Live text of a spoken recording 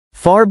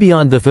Far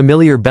beyond the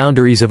familiar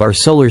boundaries of our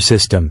solar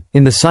system,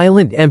 in the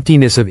silent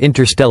emptiness of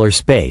interstellar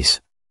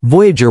space,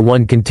 Voyager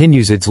 1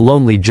 continues its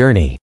lonely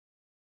journey.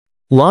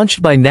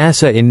 Launched by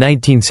NASA in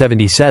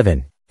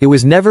 1977, it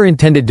was never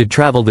intended to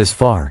travel this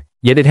far,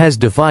 yet it has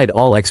defied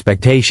all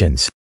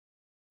expectations.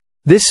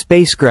 This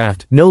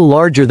spacecraft, no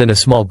larger than a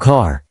small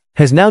car,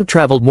 has now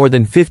traveled more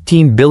than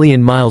 15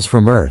 billion miles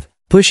from Earth,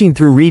 pushing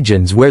through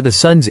regions where the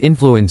sun's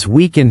influence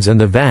weakens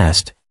and the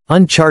vast,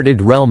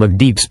 uncharted realm of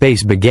deep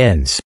space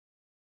begins.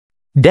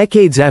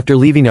 Decades after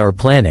leaving our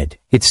planet,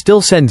 it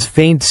still sends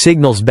faint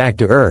signals back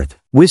to Earth,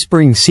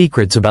 whispering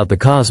secrets about the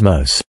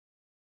cosmos.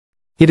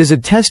 It is a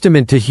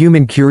testament to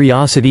human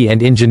curiosity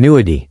and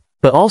ingenuity,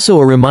 but also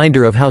a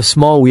reminder of how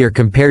small we are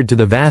compared to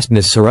the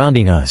vastness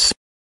surrounding us.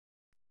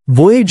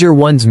 Voyager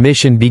 1's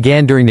mission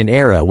began during an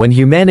era when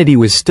humanity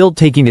was still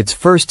taking its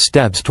first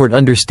steps toward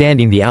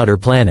understanding the outer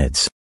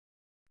planets.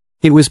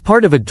 It was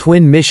part of a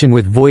twin mission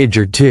with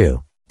Voyager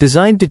 2,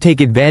 designed to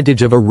take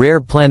advantage of a rare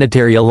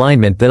planetary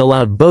alignment that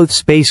allowed both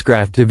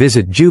spacecraft to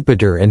visit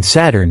Jupiter and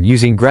Saturn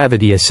using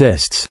gravity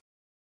assists.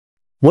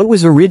 What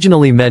was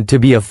originally meant to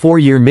be a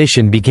 4-year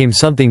mission became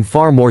something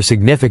far more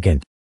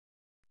significant.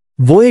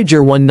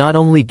 Voyager 1 not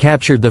only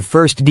captured the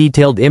first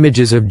detailed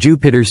images of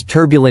Jupiter's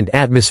turbulent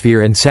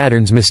atmosphere and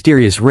Saturn's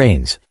mysterious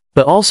rings,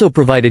 but also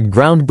provided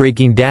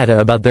groundbreaking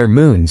data about their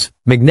moons,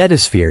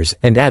 magnetospheres,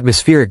 and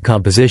atmospheric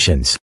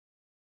compositions.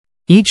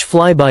 Each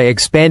flyby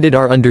expanded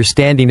our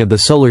understanding of the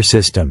solar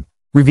system,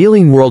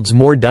 revealing worlds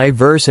more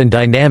diverse and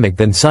dynamic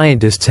than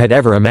scientists had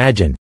ever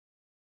imagined.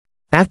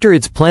 After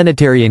its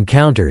planetary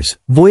encounters,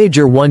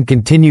 Voyager 1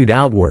 continued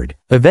outward,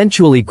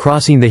 eventually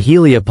crossing the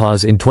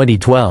heliopause in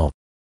 2012.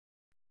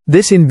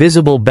 This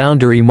invisible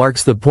boundary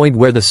marks the point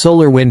where the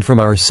solar wind from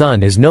our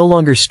sun is no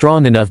longer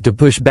strong enough to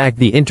push back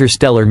the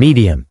interstellar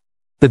medium,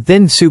 the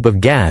thin soup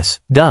of gas,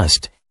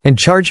 dust, and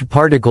charged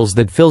particles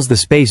that fills the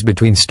space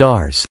between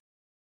stars.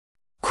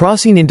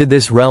 Crossing into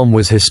this realm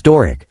was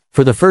historic.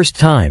 For the first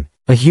time,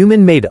 a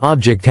human-made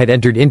object had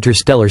entered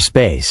interstellar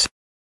space.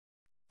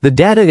 The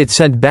data it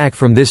sent back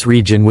from this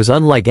region was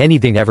unlike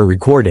anything ever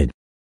recorded.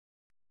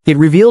 It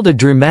revealed a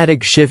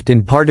dramatic shift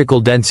in particle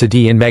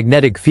density and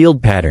magnetic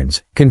field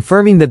patterns,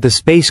 confirming that the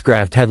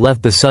spacecraft had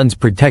left the sun's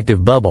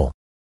protective bubble.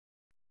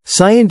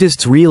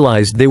 Scientists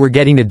realized they were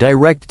getting a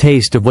direct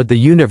taste of what the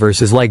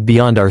universe is like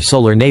beyond our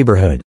solar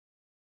neighborhood.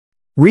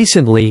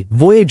 Recently,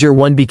 Voyager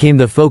 1 became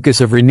the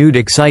focus of renewed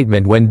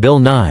excitement when Bill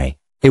Nye,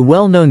 a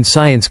well-known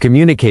science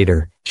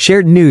communicator,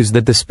 shared news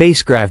that the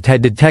spacecraft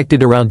had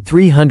detected around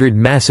 300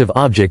 massive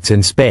objects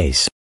in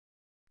space.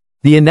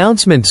 The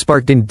announcement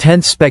sparked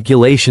intense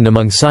speculation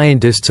among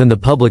scientists and the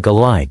public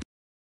alike.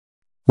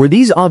 Were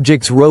these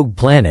objects rogue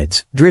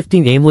planets,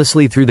 drifting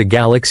aimlessly through the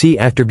galaxy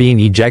after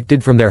being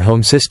ejected from their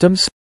home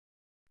systems?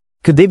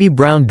 Could they be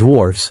brown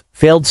dwarfs,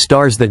 failed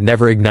stars that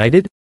never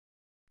ignited?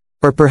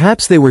 Or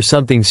perhaps they were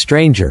something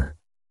stranger,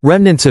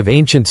 remnants of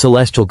ancient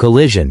celestial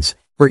collisions,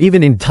 or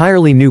even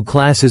entirely new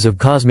classes of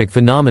cosmic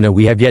phenomena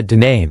we have yet to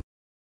name.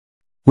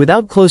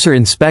 Without closer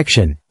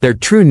inspection, their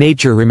true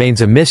nature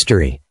remains a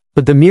mystery,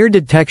 but the mere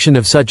detection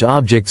of such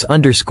objects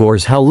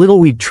underscores how little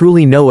we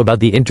truly know about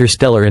the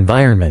interstellar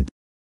environment.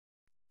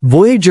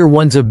 Voyager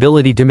 1's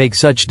ability to make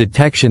such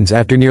detections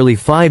after nearly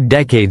 5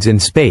 decades in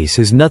space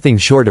is nothing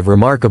short of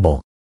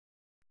remarkable.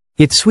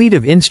 Its suite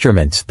of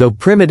instruments, though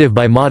primitive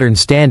by modern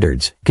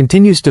standards,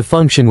 continues to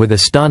function with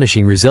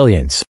astonishing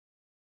resilience.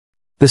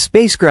 The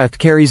spacecraft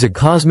carries a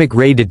cosmic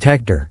ray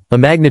detector, a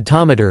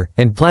magnetometer,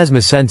 and plasma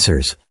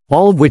sensors,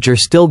 all of which are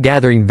still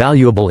gathering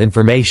valuable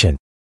information.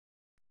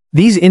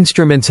 These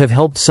instruments have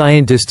helped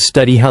scientists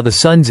study how the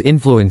sun's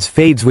influence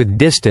fades with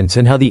distance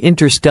and how the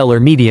interstellar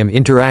medium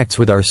interacts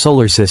with our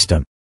solar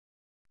system.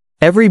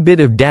 Every bit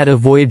of data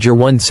Voyager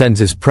 1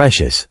 sends is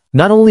precious,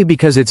 not only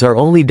because it's our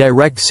only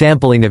direct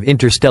sampling of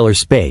interstellar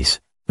space,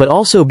 but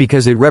also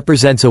because it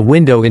represents a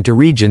window into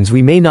regions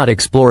we may not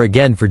explore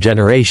again for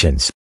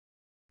generations.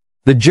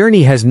 The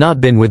journey has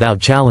not been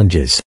without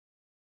challenges.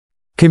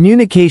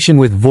 Communication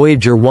with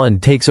Voyager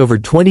 1 takes over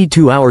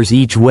 22 hours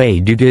each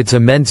way due to its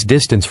immense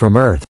distance from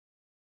Earth.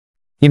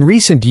 In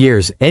recent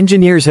years,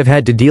 engineers have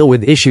had to deal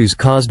with issues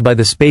caused by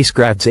the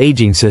spacecraft's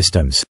aging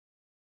systems.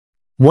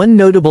 One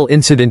notable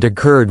incident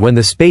occurred when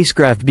the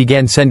spacecraft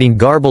began sending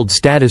garbled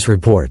status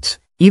reports,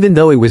 even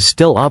though it was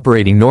still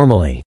operating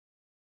normally.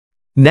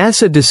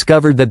 NASA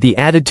discovered that the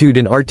attitude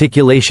and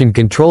articulation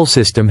control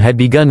system had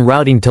begun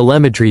routing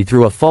telemetry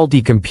through a faulty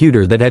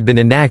computer that had been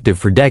inactive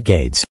for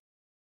decades.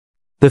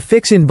 The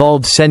fix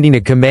involved sending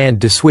a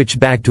command to switch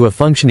back to a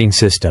functioning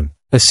system,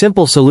 a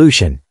simple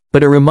solution,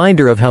 but a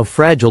reminder of how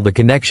fragile the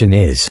connection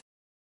is.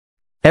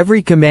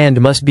 Every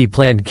command must be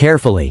planned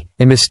carefully,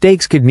 and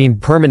mistakes could mean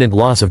permanent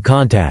loss of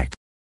contact.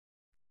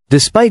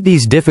 Despite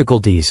these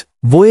difficulties,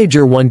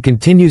 Voyager 1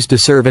 continues to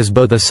serve as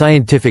both a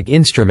scientific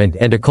instrument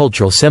and a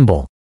cultural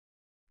symbol.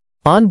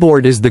 On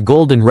board is the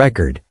Golden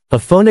Record, a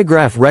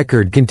phonograph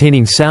record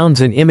containing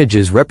sounds and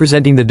images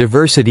representing the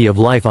diversity of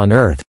life on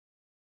Earth.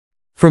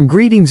 From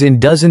greetings in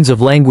dozens of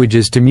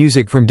languages to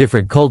music from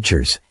different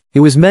cultures, It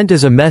was meant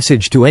as a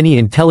message to any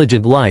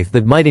intelligent life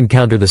that might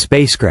encounter the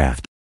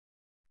spacecraft.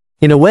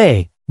 In a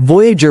way,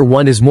 Voyager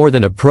 1 is more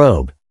than a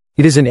probe.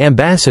 It is an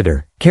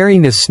ambassador,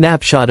 carrying a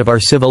snapshot of our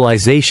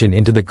civilization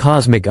into the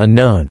cosmic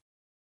unknown.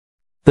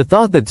 The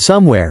thought that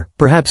somewhere,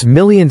 perhaps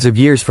millions of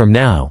years from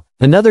now,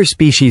 another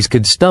species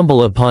could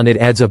stumble upon it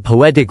adds a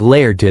poetic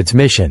layer to its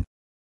mission.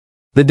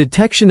 The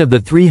detection of the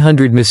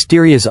 300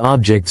 mysterious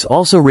objects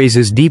also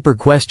raises deeper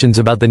questions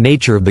about the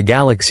nature of the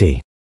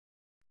galaxy.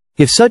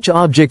 If such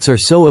objects are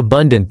so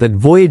abundant that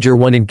Voyager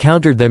 1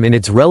 encountered them in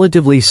its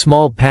relatively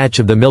small patch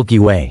of the Milky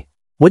Way,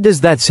 what does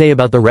that say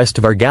about the rest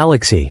of our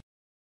galaxy?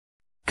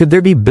 Could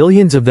there be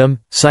billions of them,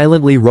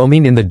 silently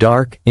roaming in the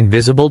dark,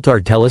 invisible to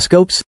our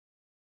telescopes?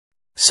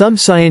 Some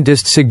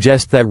scientists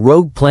suggest that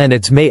rogue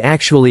planets may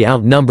actually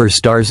outnumber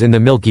stars in the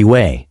Milky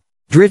Way,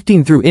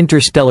 drifting through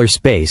interstellar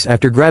space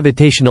after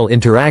gravitational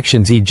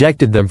interactions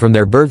ejected them from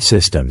their birth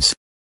systems.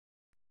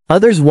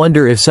 Others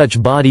wonder if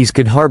such bodies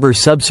could harbor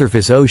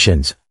subsurface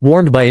oceans,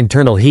 warmed by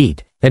internal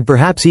heat, and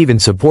perhaps even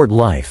support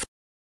life.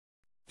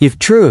 If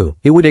true,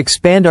 it would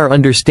expand our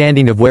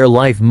understanding of where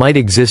life might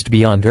exist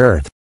beyond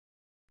Earth.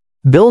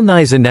 Bill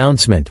Nye's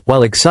announcement,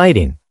 while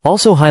exciting,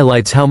 also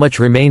highlights how much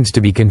remains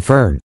to be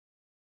confirmed.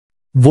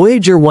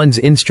 Voyager 1's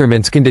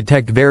instruments can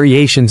detect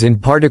variations in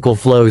particle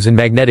flows and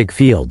magnetic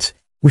fields,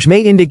 which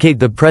may indicate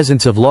the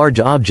presence of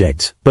large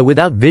objects, but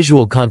without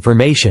visual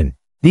confirmation,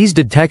 these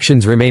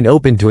detections remain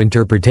open to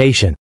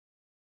interpretation.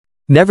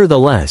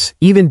 Nevertheless,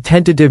 even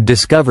tentative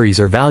discoveries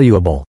are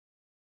valuable.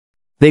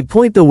 They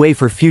point the way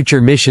for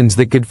future missions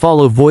that could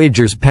follow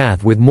Voyager's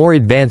path with more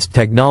advanced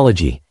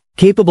technology,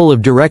 capable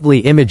of directly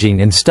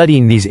imaging and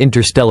studying these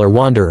interstellar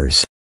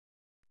wanderers.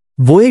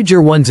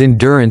 Voyager 1's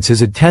endurance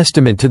is a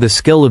testament to the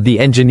skill of the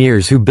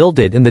engineers who built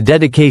it and the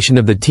dedication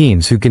of the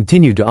teams who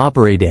continue to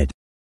operate it.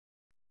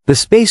 The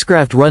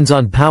spacecraft runs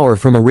on power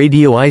from a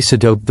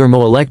radioisotope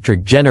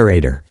thermoelectric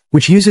generator,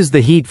 which uses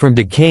the heat from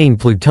decaying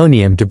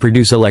plutonium to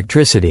produce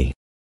electricity.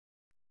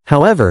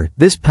 However,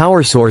 this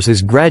power source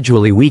is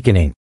gradually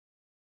weakening.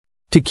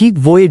 To keep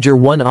Voyager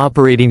 1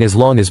 operating as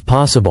long as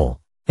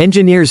possible,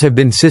 engineers have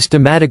been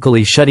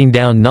systematically shutting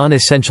down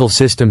non-essential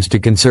systems to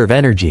conserve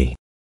energy.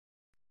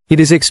 It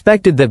is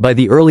expected that by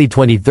the early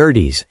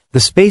 2030s, the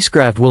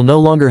spacecraft will no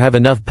longer have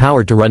enough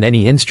power to run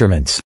any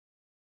instruments.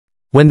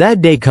 When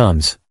that day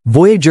comes,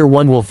 Voyager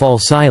 1 will fall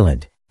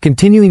silent,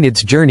 continuing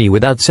its journey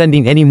without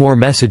sending any more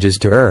messages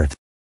to Earth.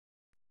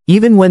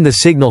 Even when the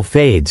signal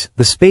fades,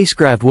 the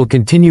spacecraft will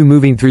continue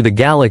moving through the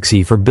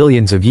galaxy for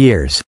billions of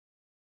years.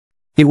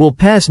 It will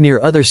pass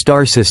near other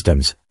star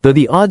systems, though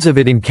the odds of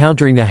it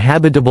encountering a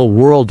habitable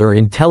world or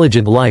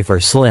intelligent life are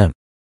slim.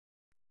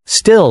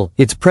 Still,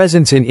 its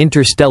presence in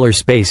interstellar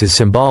space is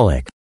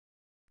symbolic.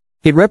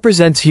 It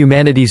represents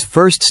humanity's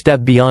first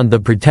step beyond the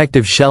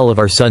protective shell of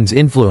our sun's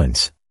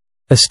influence.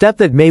 A step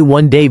that may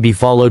one day be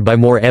followed by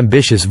more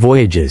ambitious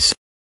voyages.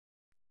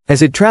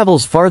 As it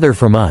travels farther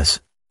from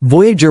us,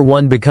 Voyager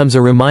 1 becomes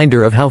a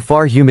reminder of how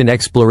far human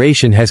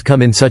exploration has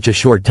come in such a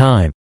short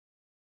time.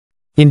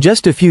 In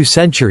just a few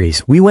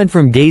centuries, we went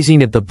from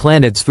gazing at the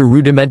planets through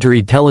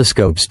rudimentary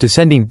telescopes to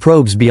sending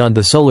probes beyond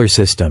the solar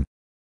system.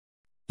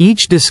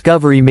 Each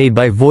discovery made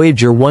by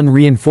Voyager 1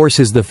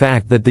 reinforces the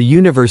fact that the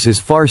universe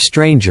is far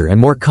stranger and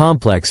more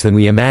complex than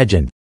we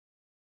imagined.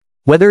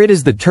 Whether it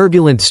is the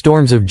turbulent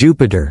storms of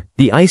Jupiter,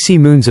 the icy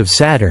moons of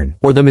Saturn,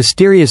 or the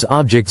mysterious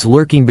objects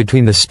lurking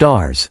between the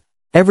stars,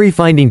 every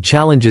finding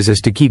challenges us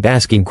to keep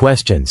asking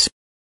questions.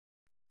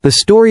 The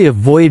story of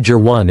Voyager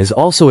 1 is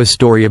also a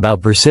story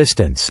about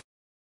persistence.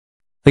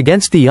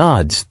 Against the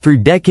odds, through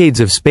decades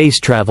of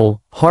space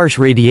travel, harsh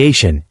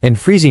radiation, and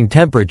freezing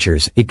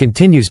temperatures, it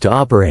continues to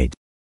operate.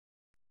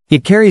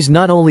 It carries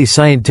not only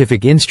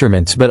scientific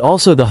instruments but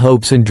also the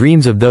hopes and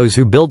dreams of those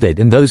who built it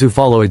and those who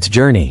follow its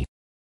journey.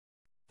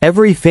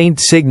 Every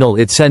faint signal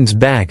it sends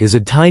back is a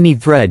tiny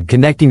thread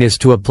connecting us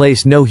to a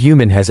place no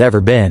human has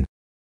ever been.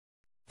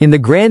 In the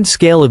grand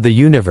scale of the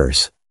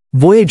universe,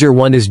 Voyager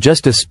 1 is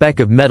just a speck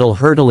of metal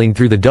hurtling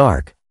through the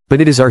dark, but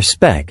it is our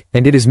speck,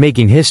 and it is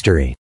making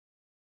history.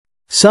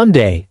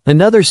 Someday,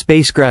 another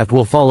spacecraft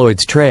will follow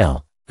its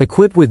trail,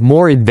 equipped with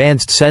more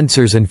advanced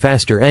sensors and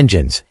faster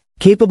engines,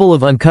 capable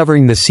of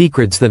uncovering the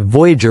secrets that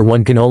Voyager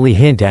 1 can only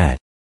hint at.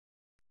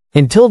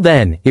 Until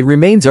then, it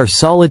remains our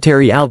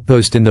solitary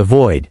outpost in the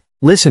void,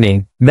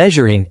 listening,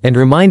 measuring, and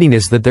reminding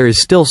us that there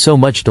is still so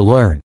much to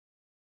learn.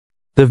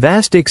 The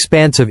vast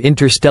expanse of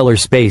interstellar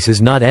space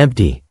is not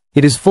empty,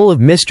 it is full of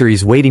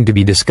mysteries waiting to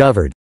be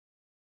discovered.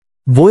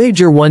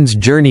 Voyager 1's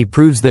journey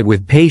proves that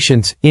with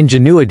patience,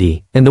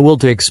 ingenuity, and the will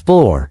to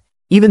explore,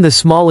 even the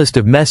smallest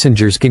of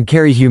messengers can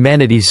carry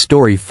humanity's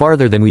story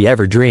farther than we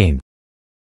ever dreamed.